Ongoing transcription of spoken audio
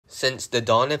Since the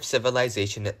dawn of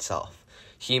civilization itself,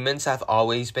 humans have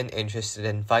always been interested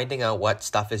in finding out what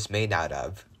stuff is made out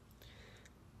of.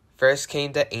 First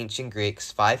came the ancient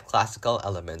Greeks' 5 classical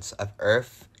elements of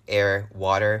earth, air,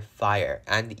 water, fire,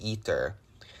 and ether,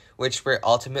 which were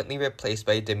ultimately replaced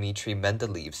by Dimitri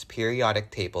Mendeleev's periodic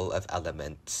table of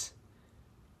elements.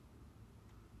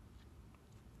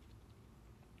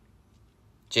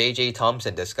 J.J.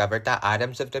 Thomson discovered that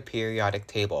atoms of the periodic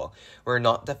table were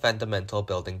not the fundamental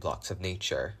building blocks of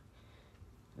nature.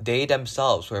 They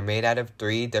themselves were made out of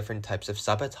 3 different types of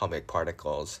subatomic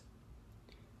particles.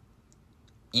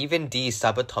 Even these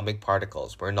subatomic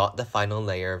particles were not the final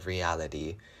layer of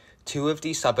reality. 2 of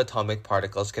these subatomic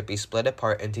particles could be split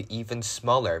apart into even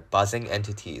smaller, buzzing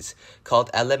entities called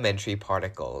elementary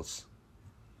particles.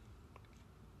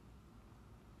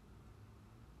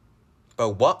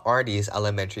 But what are these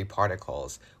elementary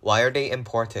particles? Why are they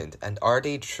important? And are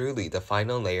they truly the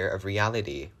final layer of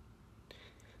reality?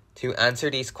 To answer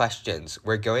these questions,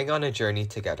 we're going on a journey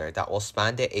together that will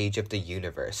span the age of the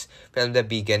universe, from the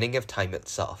beginning of time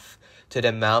itself, to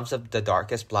the mouths of the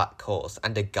darkest black holes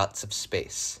and the guts of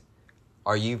space.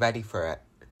 Are you ready for it?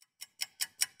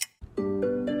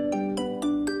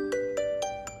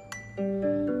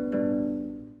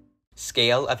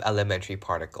 Scale of elementary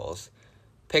particles.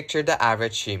 Picture the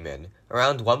average human.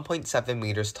 Around 1.7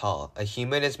 meters tall, a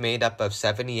human is made up of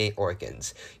 78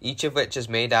 organs, each of which is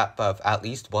made up of at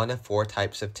least one of 4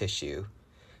 types of tissue.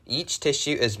 Each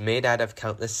tissue is made out of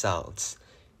countless cells.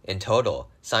 In total,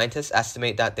 scientists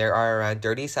estimate that there are around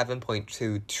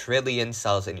 37.2 trillion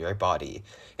cells in your body,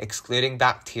 excluding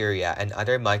bacteria and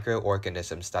other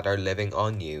microorganisms that are living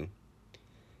on you.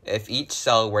 If each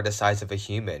cell were the size of a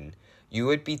human, you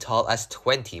would be tall as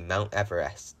 20 Mount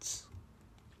Everests.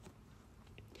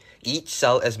 Each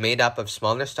cell is made up of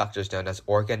smaller structures known as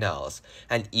organelles,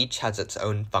 and each has its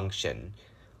own function.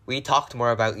 We talked more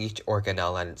about each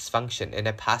organelle and its function in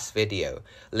a past video,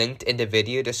 linked in the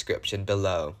video description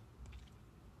below.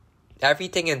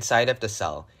 Everything inside of the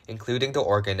cell, including the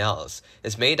organelles,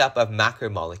 is made up of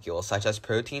macromolecules such as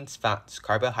proteins, fats,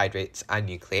 carbohydrates, and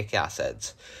nucleic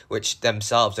acids, which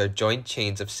themselves are joined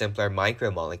chains of simpler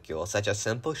micromolecules such as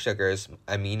simple sugars,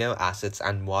 amino acids,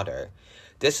 and water.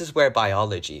 This is where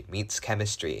biology meets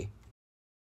chemistry.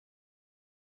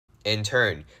 In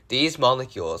turn, these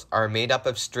molecules are made up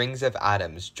of strings of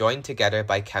atoms joined together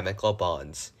by chemical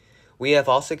bonds. We have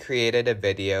also created a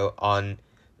video on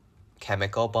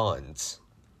chemical bonds.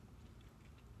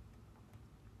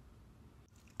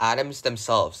 Atoms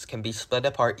themselves can be split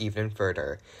apart even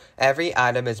further. Every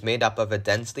atom is made up of a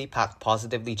densely packed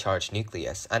positively charged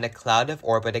nucleus and a cloud of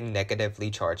orbiting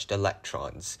negatively charged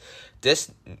electrons.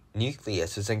 This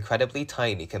nucleus is incredibly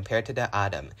tiny compared to the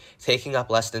atom, taking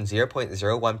up less than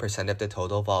 0.01% of the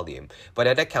total volume, but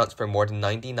it accounts for more than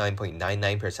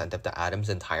 99.99% of the atom's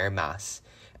entire mass.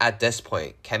 At this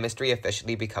point, chemistry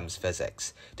officially becomes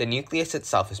physics. The nucleus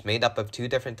itself is made up of 2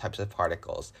 different types of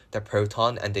particles, the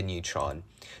proton and the neutron.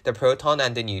 The proton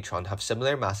and the neutron have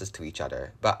similar masses to each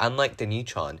other, but unlike the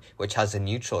neutron, which has a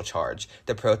neutral charge,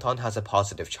 the proton has a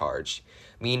positive charge.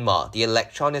 Meanwhile, the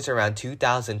electron is around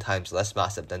 2,000 times less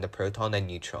massive than the proton and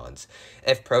neutrons.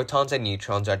 If protons and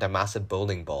neutrons are the mass of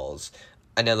bowling balls,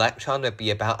 an electron would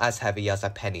be about as heavy as a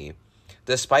penny.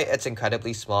 Despite its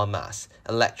incredibly small mass,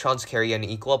 electrons carry an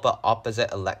equal but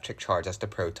opposite electric charge as the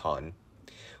proton.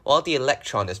 While the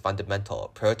electron is fundamental,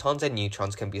 protons and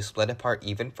neutrons can be split apart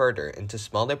even further into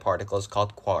smaller particles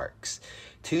called quarks.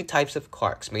 2 types of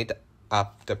quarks made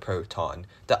up the proton,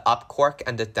 the up quark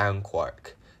and the down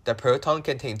quark. The proton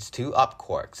contains 2 up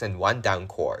quarks and 1 down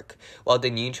quark, while the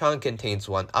neutron contains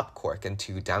 1 up quark and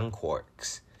 2 down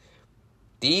quarks.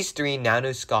 These 3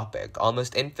 nanoscopic,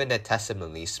 almost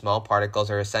infinitesimally small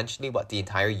particles are essentially what the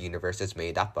entire universe is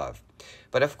made up of.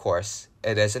 But of course,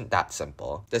 it isn't that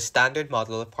simple. The standard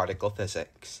model of particle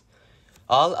physics.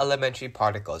 All elementary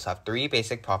particles have 3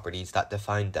 basic properties that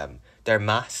define them: their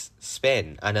mass,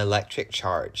 spin, and electric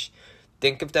charge.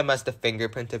 Think of them as the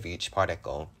fingerprint of each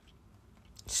particle.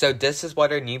 So this is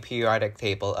what our new periodic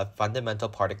table of fundamental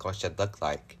particles should look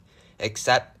like.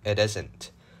 Except it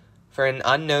isn't. For an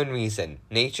unknown reason,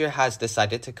 nature has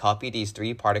decided to copy these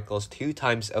 3 particles 2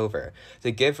 times over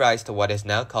to give rise to what is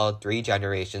now called 3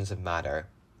 generations of matter.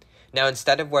 Now,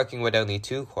 instead of working with only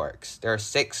 2 quarks, there are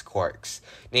 6 quarks,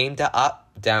 named the up,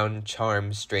 down,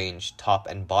 charm, strange, top,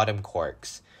 and bottom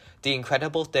quarks. The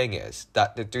incredible thing is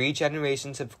that the 3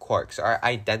 generations of quarks are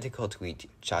identical to each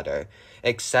other,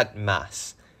 except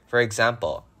mass. For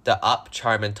example, the up,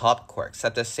 charm, and top quarks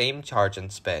have the same charge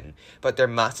and spin, but their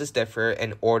masses differ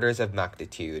in orders of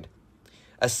magnitude.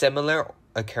 A similar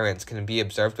occurrence can be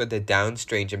observed with the down,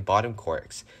 strange, and bottom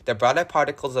quarks. The broader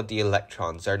particles of the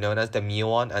electrons are known as the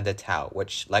muon and the tau,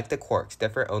 which, like the quarks,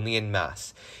 differ only in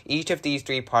mass. Each of these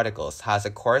three particles has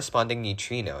a corresponding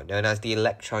neutrino, known as the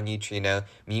electron neutrino,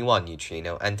 muon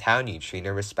neutrino, and tau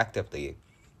neutrino, respectively.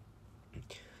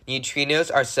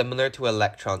 Neutrinos are similar to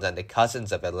electrons and the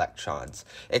cousins of electrons,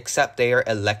 except they are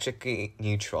electrically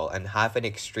neutral and have an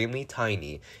extremely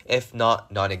tiny, if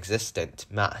not non-existent,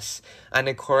 mass, and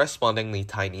a correspondingly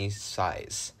tiny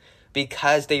size.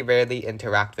 Because they rarely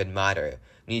interact with matter,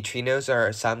 neutrinos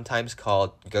are sometimes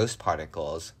called ghost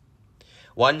particles.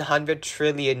 100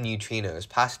 trillion neutrinos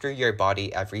pass through your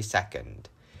body every second.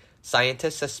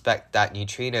 Scientists suspect that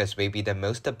neutrinos may be the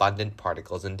most abundant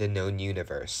particles in the known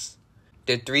universe.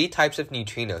 The three types of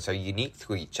neutrinos are unique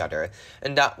to each other,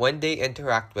 in that when they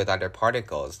interact with other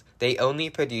particles, they only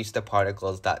produce the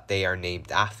particles that they are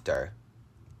named after.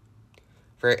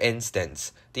 For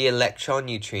instance, the electron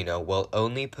neutrino will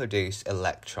only produce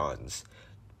electrons,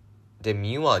 the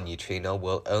muon neutrino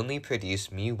will only produce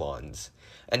muons,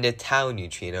 and the tau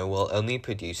neutrino will only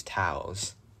produce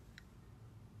taus.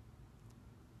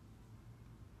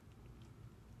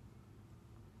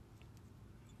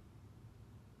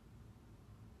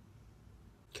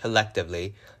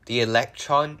 Collectively, the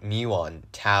electron, muon,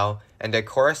 tau, and their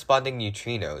corresponding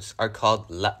neutrinos are called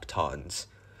leptons.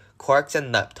 Quarks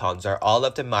and leptons are all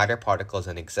of the matter particles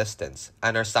in existence,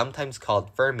 and are sometimes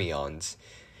called fermions.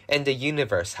 In the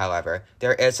universe, however,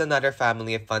 there is another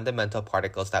family of fundamental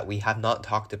particles that we have not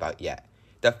talked about yet,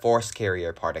 the force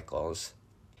carrier particles.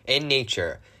 In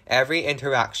nature, every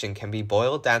interaction can be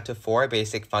boiled down to four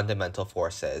basic fundamental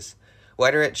forces.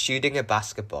 Whether it's shooting a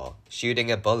basketball,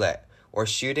 shooting a bullet, or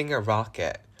shooting a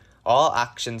rocket, all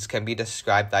actions can be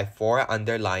described by four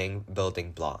underlying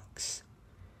building blocks.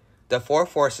 The four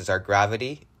forces are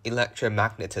gravity,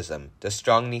 electromagnetism, the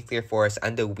strong nuclear force,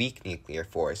 and the weak nuclear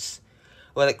force.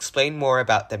 We'll explain more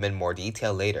about them in more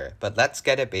detail later, but let's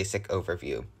get a basic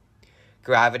overview.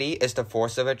 Gravity is the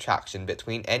force of attraction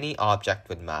between any object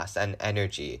with mass and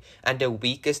energy, and the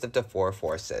weakest of the four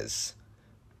forces.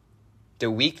 The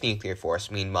weak nuclear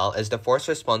force, meanwhile, is the force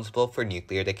responsible for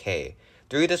nuclear decay.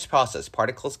 Through this process,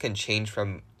 particles can change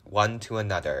from one to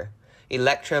another.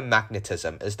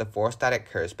 Electromagnetism is the force that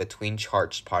occurs between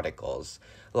charged particles.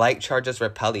 Like charges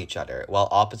repel each other, while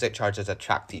opposite charges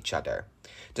attract each other.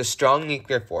 The strong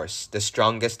nuclear force, the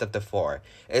strongest of the four,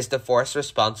 is the force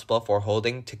responsible for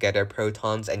holding together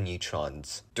protons and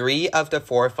neutrons. Three of the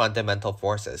four fundamental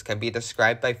forces can be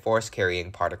described by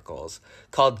force-carrying particles,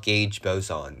 called gauge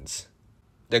bosons.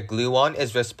 The gluon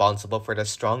is responsible for the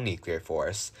strong nuclear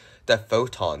force, the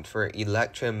photon for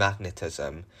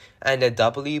electromagnetism, and the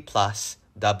W+,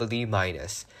 W-,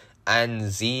 and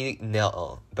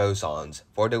Z0 bosons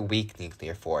for the weak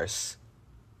nuclear force.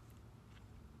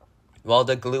 While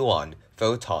the gluon,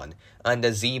 photon, and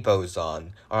the Z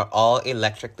boson are all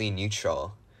electrically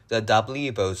neutral, the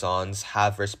W bosons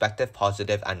have respective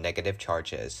positive and negative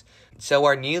charges. So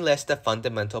our new list of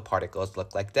fundamental particles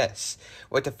look like this,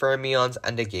 with the fermions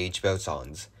and the gauge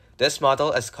bosons. This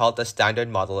model is called the Standard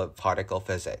Model of Particle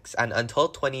Physics, and until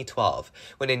 2012,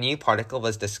 when a new particle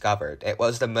was discovered, it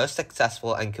was the most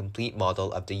successful and complete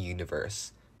model of the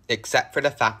universe, except for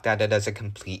the fact that it is a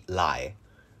complete lie.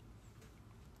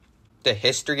 The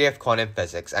History of Quantum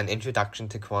Physics and Introduction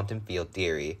to Quantum Field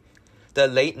Theory. The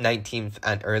late 19th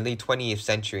and early 20th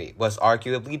century was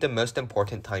arguably the most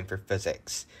important time for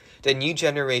physics. The new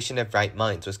generation of bright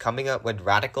minds was coming up with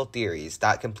radical theories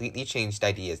that completely changed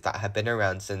ideas that had been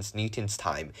around since Newton's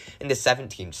time in the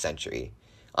 17th century.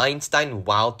 Einstein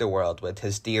wowed the world with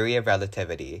his theory of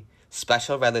relativity.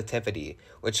 Special relativity,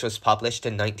 which was published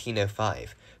in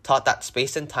 1905, taught that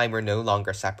space and time were no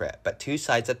longer separate, but two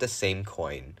sides of the same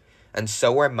coin, and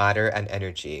so were matter and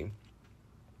energy.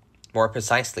 More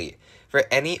precisely, for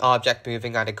any object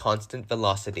moving at a constant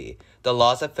velocity, the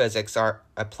laws of physics are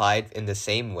applied in the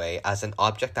same way as an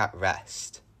object at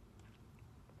rest.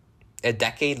 A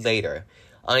decade later,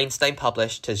 Einstein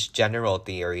published his general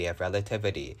theory of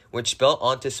relativity, which built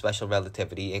onto special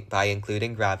relativity by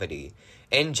including gravity.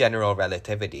 In general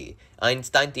relativity,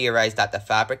 Einstein theorized that the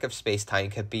fabric of space-time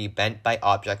could be bent by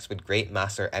objects with great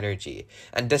mass or energy,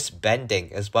 and this bending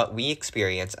is what we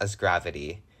experience as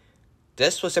gravity.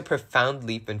 This was a profound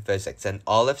leap in physics and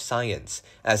all of science,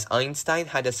 as Einstein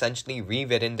had essentially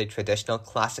rewritten the traditional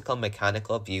classical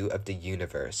mechanical view of the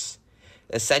universe.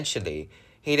 Essentially,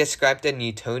 he described the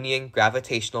Newtonian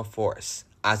gravitational force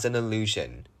as an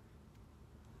illusion.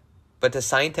 But the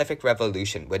scientific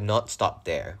revolution would not stop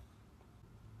there.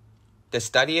 The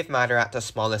study of matter at the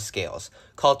smallest scales,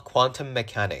 called quantum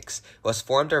mechanics, was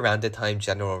formed around the time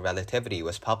general relativity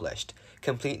was published.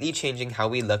 completely changing how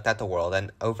we looked at the world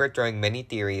and overthrowing many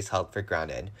theories held for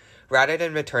granted. Rather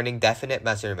than returning definite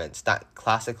measurements that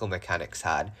classical mechanics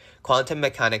had, quantum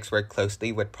mechanics worked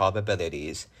closely with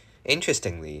probabilities.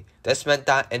 Interestingly, this meant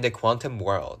that in the quantum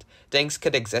world, things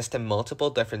could exist in multiple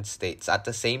different states at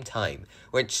the same time,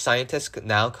 which scientists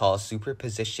now call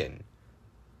superposition.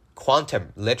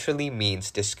 Quantum literally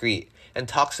means discrete and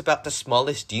talks about the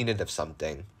smallest unit of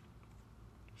something.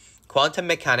 Quantum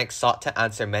mechanics sought to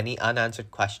answer many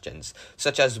unanswered questions,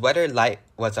 such as whether light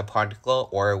was a particle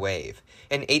or a wave.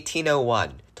 In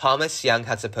 1801, Thomas Young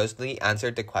had supposedly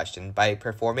answered the question by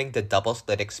performing the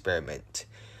double-slit experiment.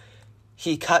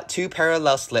 He cut two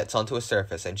parallel slits onto a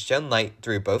surface and shone light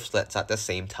through both slits at the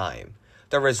same time.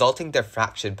 The resulting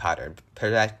diffraction pattern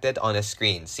projected on a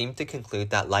screen seemed to conclude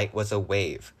that light was a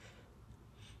wave.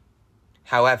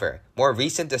 However, more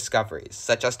recent discoveries,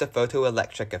 such as the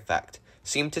photoelectric effect,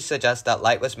 seem to suggest that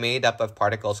light was made up of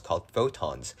particles called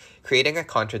photons, creating a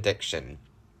contradiction.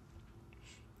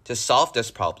 To solve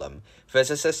this problem,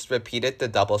 physicists repeated the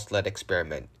double-slit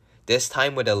experiment, this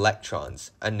time with electrons,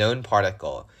 a known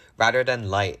particle, rather than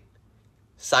light.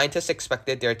 Scientists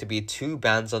expected there to be two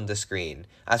bands on the screen,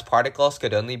 as particles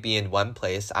could only be in one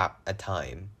place at a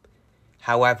time.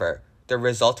 However, the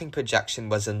resulting projection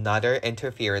was another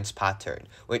interference pattern,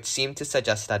 which seemed to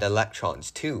suggest that electrons,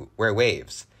 too, were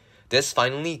waves. This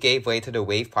finally gave way to the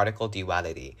wave-particle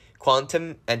duality.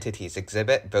 Quantum entities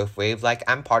exhibit both wave-like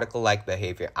and particle-like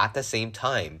behavior at the same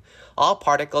time. All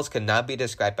particles could now be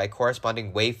described by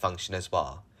corresponding wave function as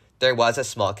well. There was a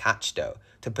small catch though.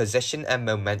 The position and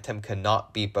momentum could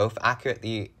not be both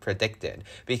accurately predicted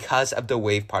because of the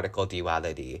wave-particle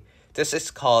duality. This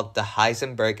is called the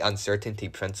Heisenberg uncertainty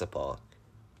principle.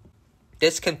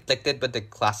 This conflicted with the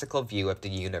classical view of the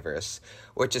universe,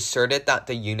 which asserted that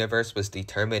the universe was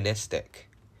deterministic.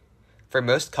 For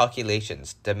most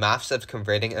calculations, the maths of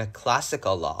converting a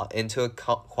classical law into a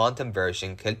quantum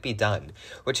version could be done,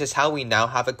 which is how we now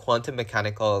have a quantum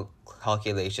mechanical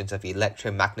calculations of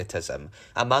electromagnetism,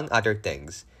 among other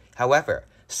things. However,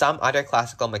 some other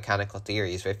classical mechanical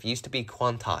theories refuse to be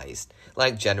quantized,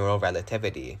 like general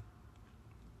relativity.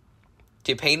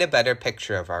 To paint a better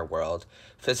picture of our world,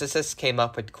 physicists came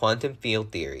up with quantum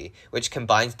field theory, which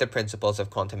combines the principles of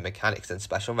quantum mechanics and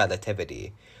special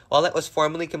relativity. While it was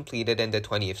formally completed in the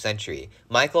 20th century,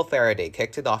 Michael Faraday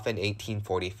kicked it off in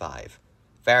 1845.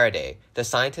 Faraday, the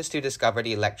scientist who discovered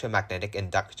electromagnetic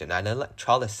induction and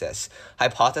electrolysis,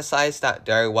 hypothesized that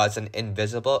there was an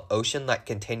invisible ocean-like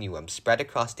continuum spread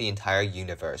across the entire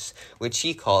universe, which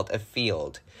he called a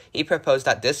field. He proposed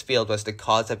that this field was the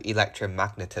cause of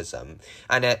electromagnetism,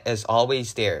 and it is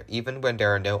always there, even when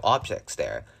there are no objects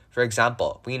there. For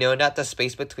example, we know that the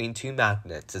space between two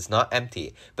magnets is not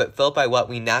empty, but filled by what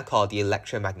we now call the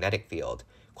electromagnetic field.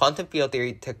 Quantum field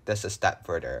theory took this a step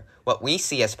further. What we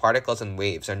see as particles and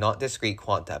waves are not discrete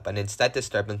quanta, but instead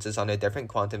disturbances on the different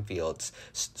quantum fields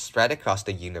spread across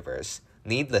the universe.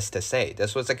 Needless to say,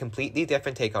 this was a completely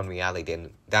different take on reality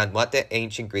than what the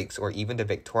ancient Greeks or even the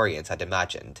Victorians had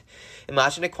imagined.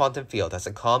 Imagine a quantum field as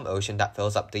a calm ocean that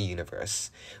fills up the universe.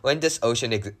 When this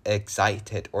ocean is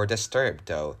excited or disturbed,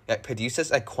 though, it produces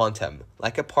a quantum,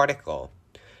 like a particle.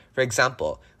 For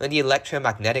example, when the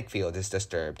electromagnetic field is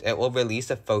disturbed, it will release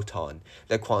a photon,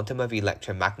 the quantum of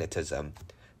electromagnetism.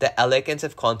 The elegance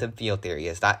of quantum field theory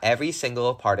is that every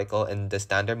single particle in the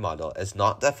standard model is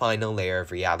not the final layer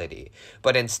of reality,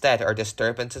 but instead are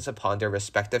disturbances upon their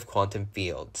respective quantum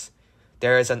fields.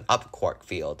 There is an up quark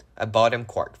field, a bottom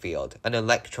quark field, an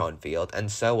electron field,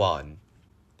 and so on.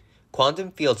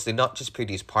 Quantum fields do not just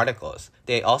produce particles,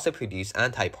 they also produce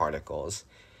antiparticles.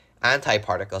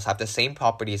 Antiparticles have the same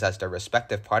properties as their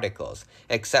respective particles,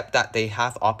 except that they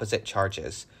have opposite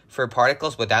charges. For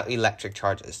particles without electric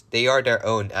charges, they are their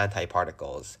own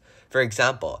antiparticles. For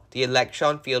example, the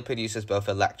electron field produces both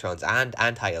electrons and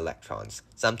anti-electrons,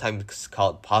 sometimes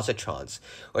called positrons,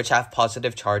 which have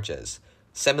positive charges.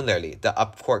 Similarly, the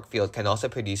up quark field can also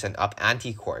produce an up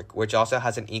antiquark, which also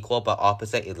has an equal but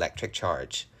opposite electric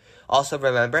charge. Also,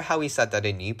 remember how we said that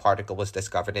a new particle was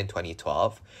discovered in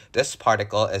 2012? This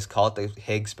particle is called the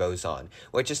Higgs boson,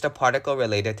 which is the particle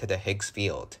related to the Higgs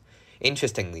field.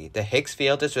 Interestingly, the Higgs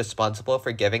field is responsible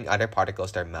for giving other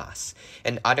particles their mass.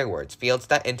 In other words, fields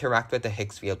that interact with the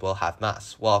Higgs field will have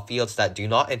mass, while fields that do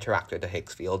not interact with the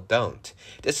Higgs field don't.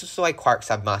 This is why quarks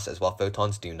have masses while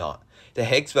photons do not. The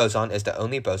Higgs boson is the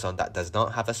only boson that does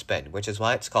not have a spin, which is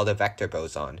why it's called a vector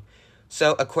boson.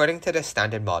 So, according to the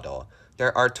standard model,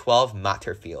 there are 12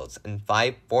 matter fields and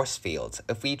 5 force fields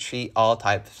if we treat all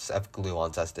types of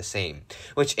gluons as the same,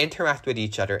 which interact with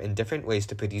each other in different ways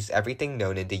to produce everything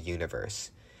known in the universe.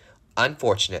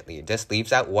 Unfortunately, this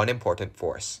leaves out one important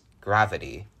force: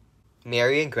 gravity.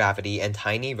 Marrying gravity and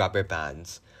tiny rubber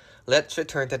bands. Let's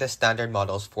return to the Standard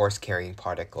Model's force-carrying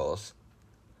particles.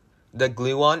 The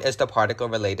gluon is the particle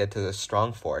related to the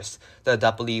strong force, the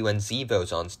W and Z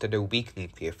bosons to the weak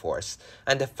nuclear force,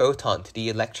 and the photon to the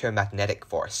electromagnetic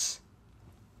force.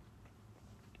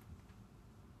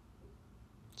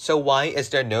 So why is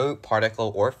there no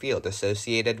particle or field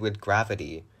associated with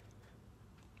gravity?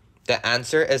 The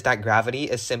answer is that gravity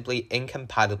is simply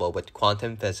incompatible with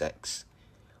quantum physics.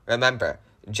 Remember,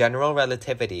 general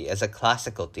relativity is a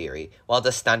classical theory, while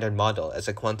the Standard Model is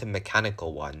a quantum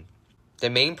mechanical one. The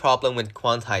main problem with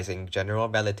quantizing general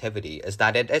relativity is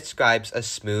that it describes a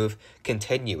smooth,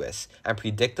 continuous, and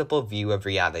predictable view of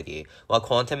reality, while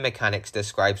quantum mechanics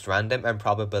describes random and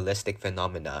probabilistic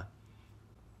phenomena.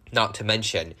 Not to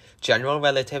mention, general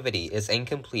relativity is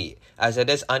incomplete as it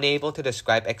is unable to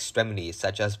describe extremities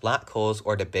such as black holes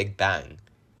or the Big Bang.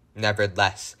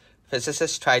 Nevertheless,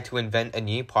 physicists tried to invent a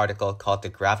new particle called the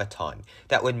graviton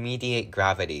that would mediate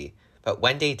gravity, but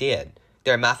when they did,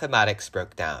 their mathematics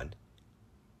broke down.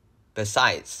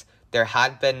 Besides, there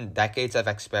had been decades of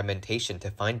experimentation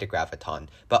to find the graviton,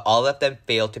 but all of them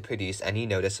failed to produce any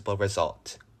noticeable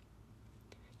result.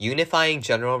 Unifying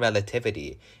general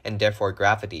relativity, and therefore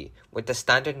gravity, with the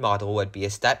Standard Model would be a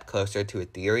step closer to a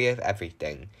theory of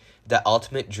everything, the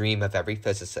ultimate dream of every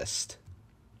physicist.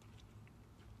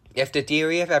 If the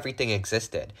theory of everything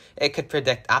existed, it could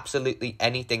predict absolutely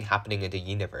anything happening in the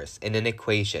universe in an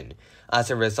equation. As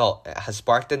a result, it has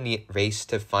sparked a race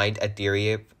to find a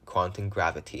theory of quantum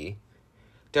gravity.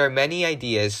 There are many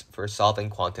ideas for solving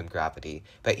quantum gravity,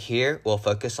 but here we'll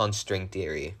focus on string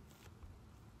theory.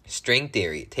 String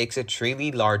theory takes a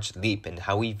truly large leap in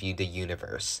how we view the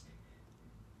universe.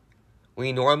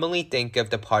 We normally think of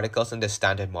the particles in the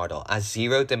Standard Model as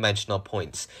zero-dimensional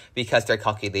points because their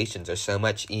calculations are so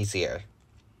much easier.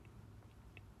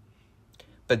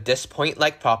 But this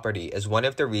point-like property is one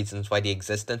of the reasons why the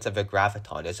existence of a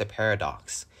graviton is a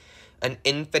paradox. An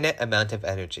infinite amount of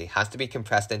energy has to be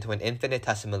compressed into an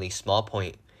infinitesimally small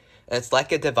point. It's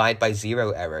like a divide by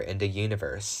zero error in the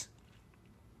universe.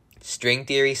 String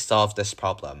theory solves this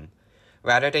problem.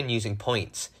 Rather than using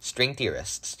points, string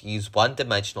theorists use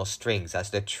one-dimensional strings as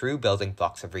the true building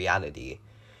blocks of reality.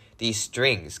 These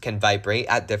strings can vibrate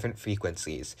at different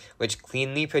frequencies, which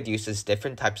cleanly produces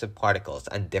different types of particles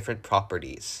and different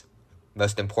properties.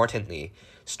 Most importantly,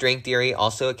 string theory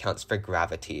also accounts for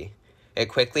gravity. It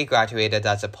quickly graduated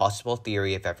as a possible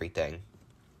theory of everything.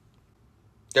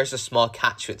 There's a small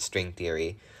catch with string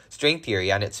theory. String theory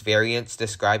and its variants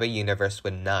describe a universe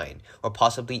with 9, or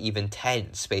possibly even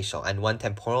 10 spatial and 1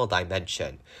 temporal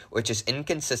dimension, which is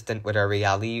inconsistent with our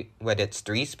reality with its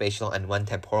 3 spatial and 1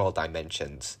 temporal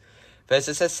dimensions.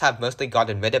 Physicists have mostly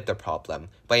gotten rid of the problem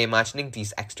by imagining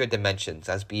these extra dimensions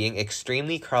as being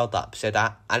extremely curled up so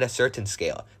that, at a certain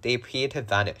scale, they appear to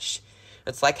vanish.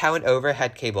 It's like how an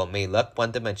overhead cable may look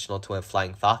one-dimensional to a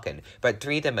flying falcon, but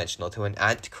three-dimensional to an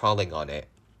ant crawling on it.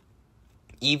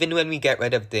 Even when we get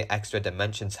rid of the extra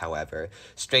dimensions, however,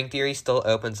 string theory still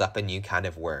opens up a new can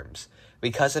of worms.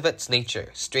 Because of its nature,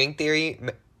 string theory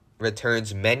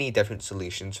returns many different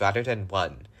solutions rather than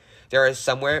one. There are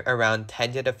somewhere around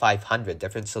 10 to the 500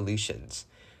 different solutions.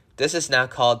 This is now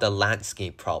called the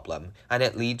landscape problem, and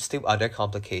it leads to other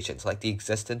complications like the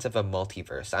existence of a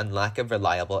multiverse and lack of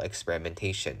reliable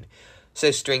experimentation.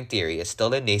 So string theory is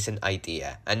still a nascent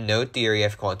idea, and no theory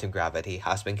of quantum gravity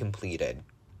has been completed.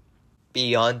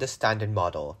 Beyond the Standard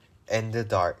Model, in the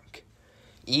dark.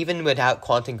 Even without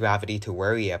quantum gravity to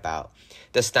worry about,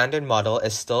 the Standard Model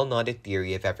is still not a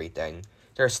theory of everything.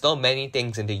 There are still many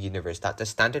things in the universe that the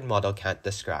Standard Model can't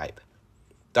describe.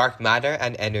 Dark matter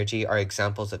and energy are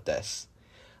examples of this.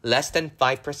 Less than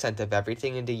 5% of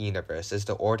everything in the universe is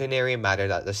the ordinary matter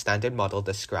that the Standard Model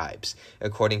describes,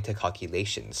 according to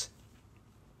calculations.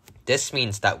 This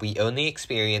means that we only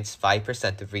experience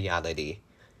 5% of reality.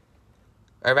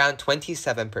 Around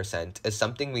 27% is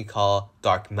something we call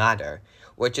dark matter,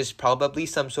 which is probably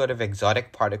some sort of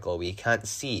exotic particle we can't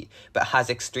see but has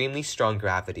extremely strong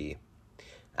gravity.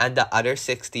 And the other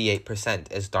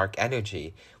 68% is dark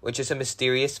energy, which is a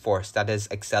mysterious force that is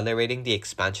accelerating the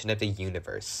expansion of the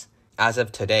universe. As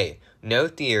of today, no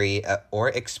theory or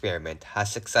experiment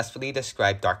has successfully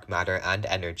described dark matter and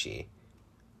energy.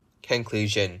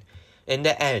 Conclusion. In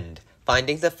the end,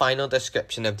 finding the final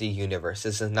description of the universe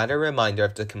is another reminder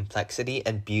of the complexity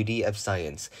and beauty of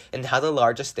science and how the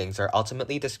largest things are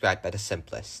ultimately described by the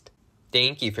simplest.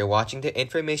 Thank you for watching the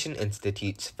Information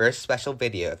Institute's first special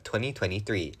video of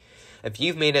 2023. If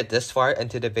you've made it this far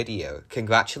into the video,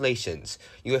 congratulations!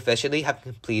 You officially have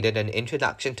completed an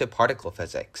introduction to particle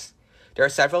physics. There are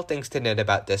several things to note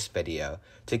about this video.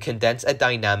 To condense a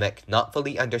dynamic, not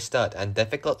fully understood, and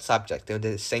difficult subject into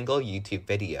a single YouTube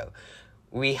video,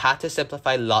 we had to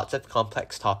simplify lots of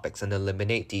complex topics and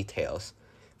eliminate details.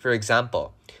 For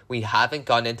example, we haven't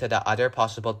gone into the other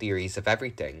possible theories of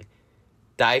everything,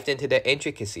 dived into the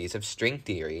intricacies of string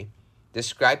theory,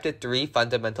 described the 3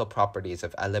 fundamental properties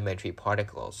of elementary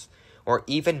particles, or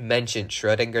even mentioned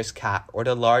Schrödinger's cat or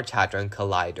the Large Hadron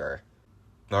Collider.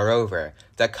 Moreover,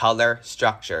 the color,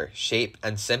 structure, shape,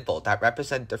 and symbol that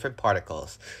represent different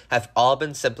particles have all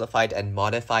been simplified and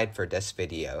modified for this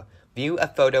video. View a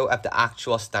photo of the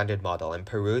actual standard model and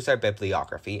peruse our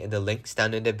bibliography in the links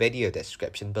down in the video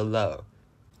description below.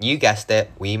 You guessed it,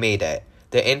 we made it.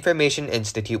 The Information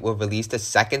Institute will release the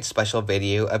second special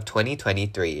video of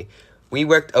 2023. We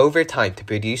worked overtime to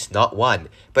produce not 1,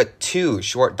 but 2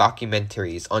 short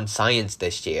documentaries on science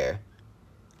this year.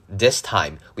 This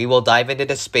time, we will dive into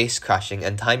the space-crushing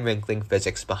and time-wrinkling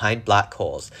physics behind black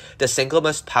holes, the single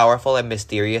most powerful and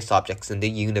mysterious objects in the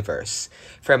universe.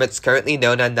 From its currently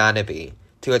known anatomy,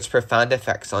 to its profound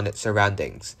effects on its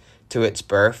surroundings, to its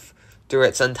birth, through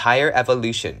its entire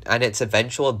evolution and its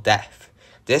eventual death.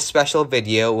 This special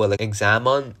video will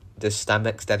examine the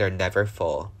stomachs that are never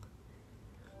full.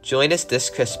 Join us this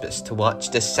Christmas to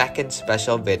watch the second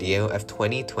special video of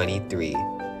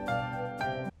 2023.